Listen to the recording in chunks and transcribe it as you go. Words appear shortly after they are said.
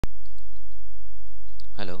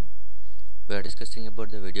Hello, we are discussing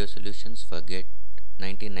about the video solutions for GATE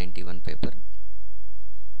 1991 paper,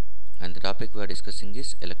 and the topic we are discussing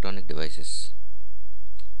is electronic devices.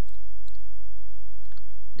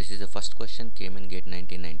 This is the first question came in GATE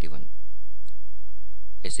 1991.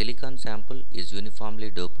 A silicon sample is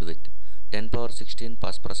uniformly doped with 10 power 16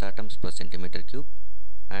 phosphorus atoms per centimeter cube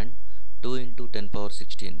and 2 into 10 power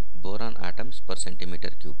 16 boron atoms per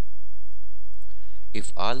centimeter cube.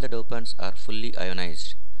 If all the dopants are fully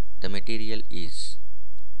ionized, the material is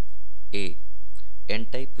A.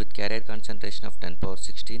 N-type with carrier concentration of 10 power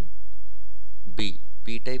 16, B.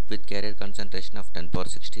 P-type with carrier concentration of 10 power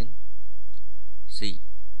 16, C.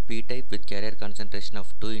 P-type with carrier concentration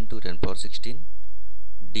of 2 into 10 power 16,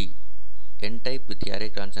 D. N-type with carrier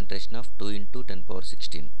concentration of 2 into 10 power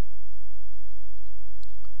 16.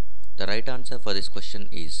 The right answer for this question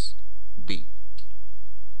is B.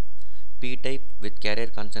 P-type with carrier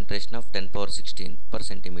concentration of 10 power 16 per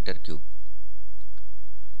centimeter cube.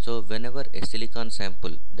 So whenever a silicon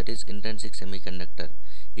sample, that is intrinsic semiconductor,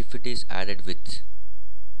 if it is added with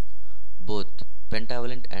both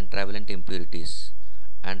pentavalent and trivalent impurities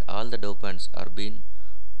and all the dopants are being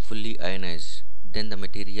fully ionized, then the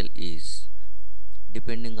material is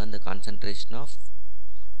depending on the concentration of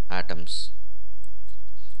atoms.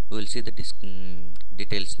 We will see the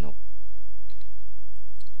details now.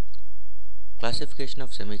 Classification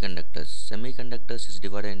of semiconductors. Semiconductors is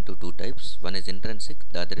divided into two types. One is intrinsic,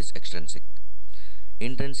 the other is extrinsic.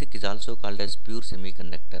 Intrinsic is also called as pure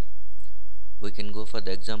semiconductor. We can go for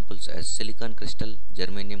the examples as silicon crystal,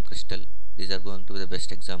 germanium crystal. These are going to be the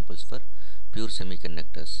best examples for pure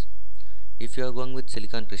semiconductors. If you are going with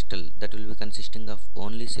silicon crystal, that will be consisting of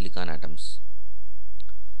only silicon atoms.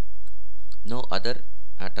 No other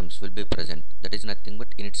atoms will be present. That is nothing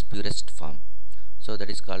but in its purest form. So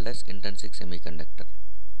that is called as intrinsic semiconductor.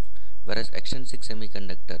 Whereas extrinsic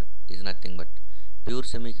semiconductor is nothing but pure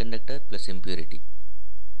semiconductor plus impurity.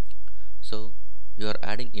 So you are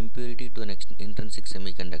adding impurity to an intrinsic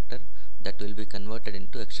semiconductor, that will be converted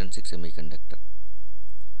into extrinsic semiconductor.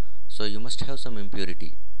 So you must have some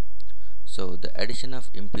impurity. So the addition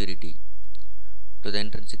of impurity to the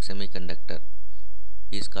intrinsic semiconductor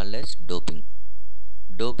is called as doping.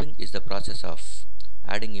 Doping is the process of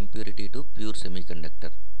adding impurity to pure semiconductor.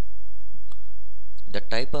 The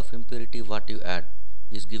type of impurity what you add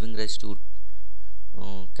is giving rise to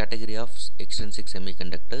category of extrinsic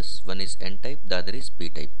semiconductors. One is N-type, the other is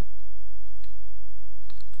P-type.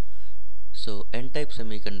 So N-type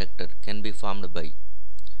semiconductor can be formed by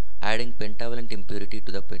adding pentavalent impurity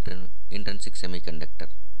to the intrinsic semiconductor.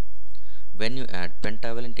 When you add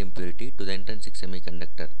pentavalent impurity to the intrinsic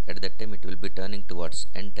semiconductor, at that time it will be turning towards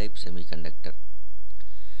N-type semiconductor.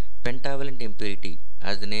 Pentavalent impurity,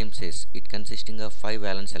 as the name says, it consisting of 5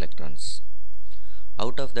 valence electrons.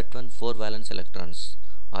 Out of that one, 4 valence electrons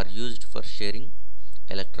are used for sharing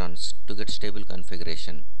electrons to get stable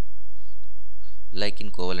configuration, like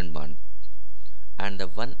in covalent bond. And the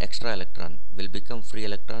one extra electron will become free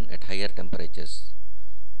electron at higher temperatures.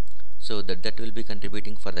 So that will be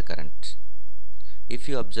contributing for the current. If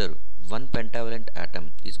you observe, one pentavalent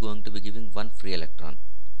atom is going to be giving one free electron.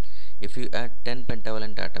 If you add 10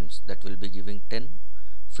 pentavalent atoms, that will be giving 10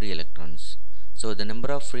 free electrons. So the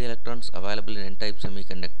number of free electrons available in N-type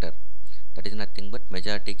semiconductor, that is nothing but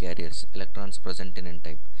majority carriers, electrons present in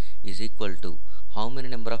N-type, is equal to how many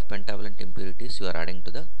number of pentavalent impurities you are adding to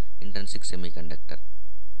the intrinsic semiconductor.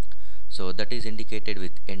 So that is indicated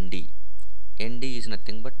with Nd. Nd is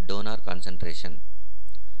nothing but donor concentration.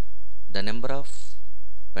 The number of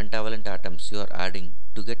pentavalent atoms you are adding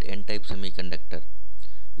to get N-type semiconductor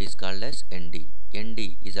is called as Nd.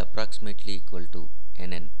 Nd is approximately equal to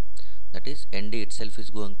Nn. That is, Nd itself is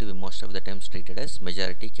going to be most of the times treated as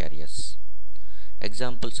majority carriers.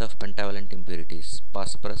 Examples of pentavalent impurities: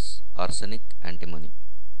 phosphorus, arsenic, antimony.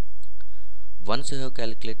 Once you have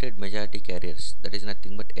calculated majority carriers, that is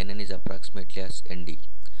nothing but Nn is approximately as Nd,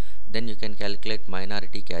 then you can calculate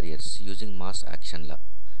minority carriers using mass action law.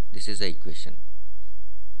 This is the equation.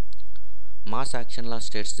 Mass action law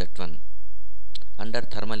states that one, under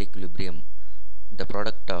thermal equilibrium, the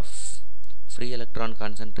product of free electron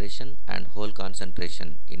concentration and hole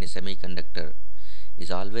concentration in a semiconductor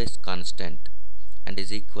is always constant and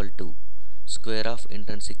is equal to square of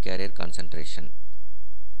intrinsic carrier concentration.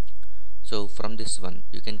 So from this one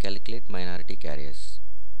you can calculate minority carriers.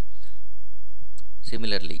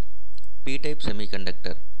 Similarly, P-type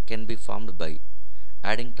semiconductor can be formed by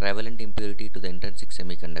adding trivalent impurity to the intrinsic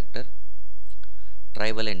semiconductor.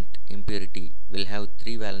 Trivalent impurity will have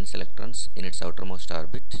 3 valence electrons in its outermost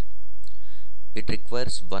orbit. It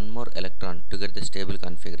requires one more electron to get the stable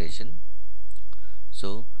configuration.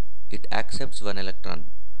 So it accepts one electron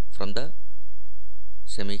from the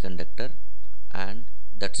semiconductor, and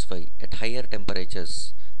that's why at higher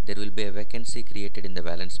temperatures there will be a vacancy created in the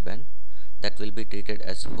valence band that will be treated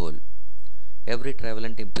as hole. Every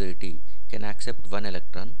travelent impurity can accept one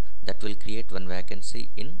electron that will create one vacancy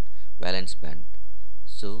in valence band.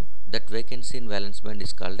 So that vacancy in valence band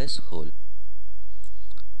is called as hole.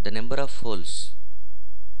 The number of holes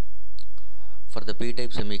for the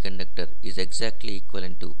p-type semiconductor is exactly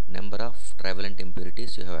equivalent to number of travelent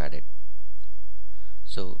impurities you have added.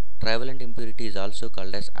 So travelent impurity is also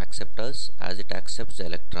called as acceptors, as it accepts the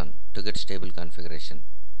electron to get stable configuration.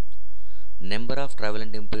 Number of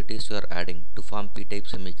travelent impurities you are adding to form p-type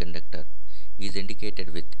semiconductor is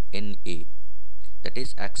indicated with Na, that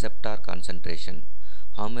is acceptor concentration.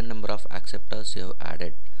 How many number of acceptors you have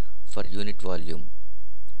added for unit volume.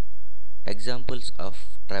 Examples of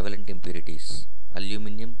travelent impurities: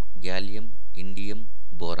 aluminum, gallium, indium,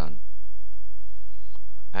 boron.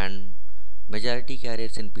 And majority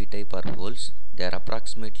carriers in p-type are holes. They are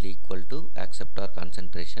approximately equal to acceptor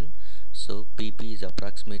concentration. So Pp is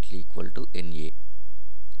approximately equal to Na.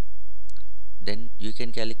 Then you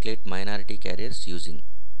can calculate minority carriers using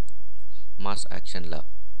mass action law,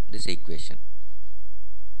 this equation.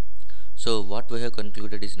 So what we have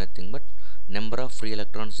concluded is nothing but number of free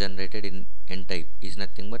electrons generated in n-type is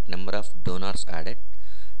nothing but number of donors added.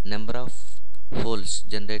 Number of holes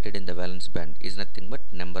generated in the valence band is nothing but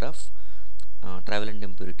number of travelent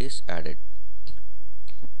impurities added.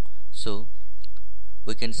 So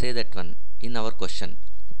we can say that one in our question,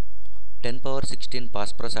 10 power 16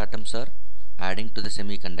 phosphorus atoms are adding to the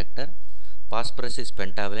semiconductor. Phosphorus is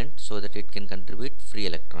pentavalent so that it can contribute free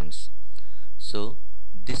electrons. So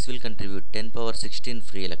this will contribute 10 power 16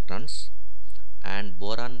 free electrons, and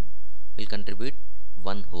boron will contribute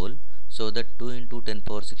 1 hole, so that 2 into 10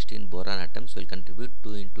 power 16 boron atoms will contribute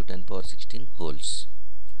 2 into 10 power 16 holes.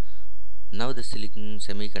 Now the silicon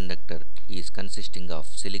semiconductor is consisting of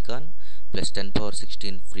silicon plus 10 power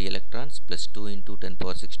 16 free electrons plus 2 into 10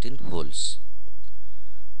 power 16 holes.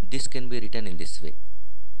 This can be written in this way: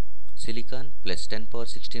 silicon plus 10 power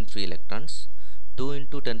 16 free electrons, 2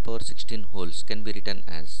 into 10 power 16 holes can be written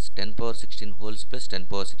as 10 power 16 holes plus 10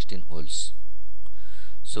 power 16 holes.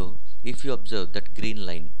 So if you observe that green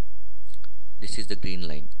line, this is the green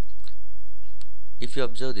line. If you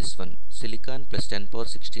observe this one, silicon plus 10 power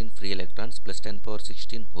 16 free electrons plus 10 power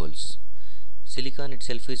 16 holes. Silicon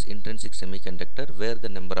itself is intrinsic semiconductor where the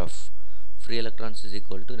number of free electrons is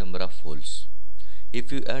equal to number of holes.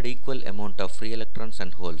 If you add equal amount of free electrons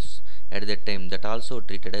and holes, at that time that also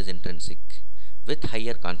treated as intrinsic with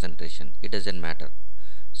higher concentration, it doesn't matter.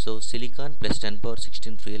 So silicon plus 10 power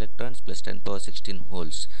 16 free electrons plus 10 power 16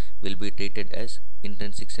 holes will be treated as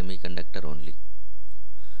intrinsic semiconductor only.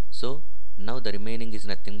 So now the remaining is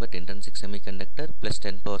nothing but intrinsic semiconductor plus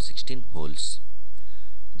 10 power 16 holes.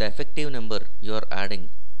 The effective number you are adding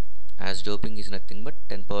as doping is nothing but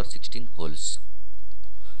 10 power 16 holes.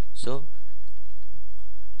 So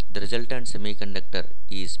the resultant semiconductor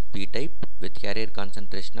is p-type with carrier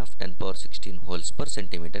concentration of 10 power 16 holes per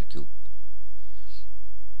centimeter cube.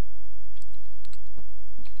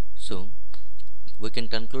 So we can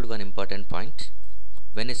conclude one important point.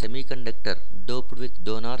 When a semiconductor doped with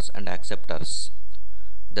donors and acceptors,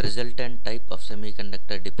 the resultant type of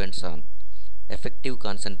semiconductor depends on effective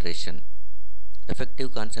concentration.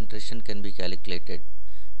 Effective concentration can be calculated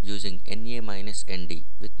using Na minus Nd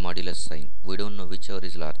with modulus sign. We don't know whichever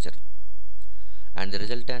is larger. And the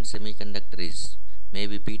resultant semiconductor is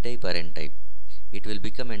maybe p-type or n-type. It will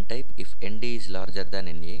become n-type if Nd is larger than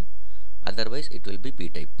Na, otherwise it will be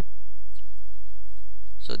p-type.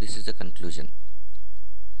 So this is the conclusion.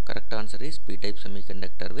 Correct answer is p-type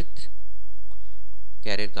semiconductor with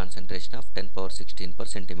carrier concentration of 10 power 16 per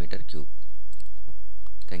centimeter cube.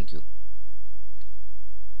 Thank you.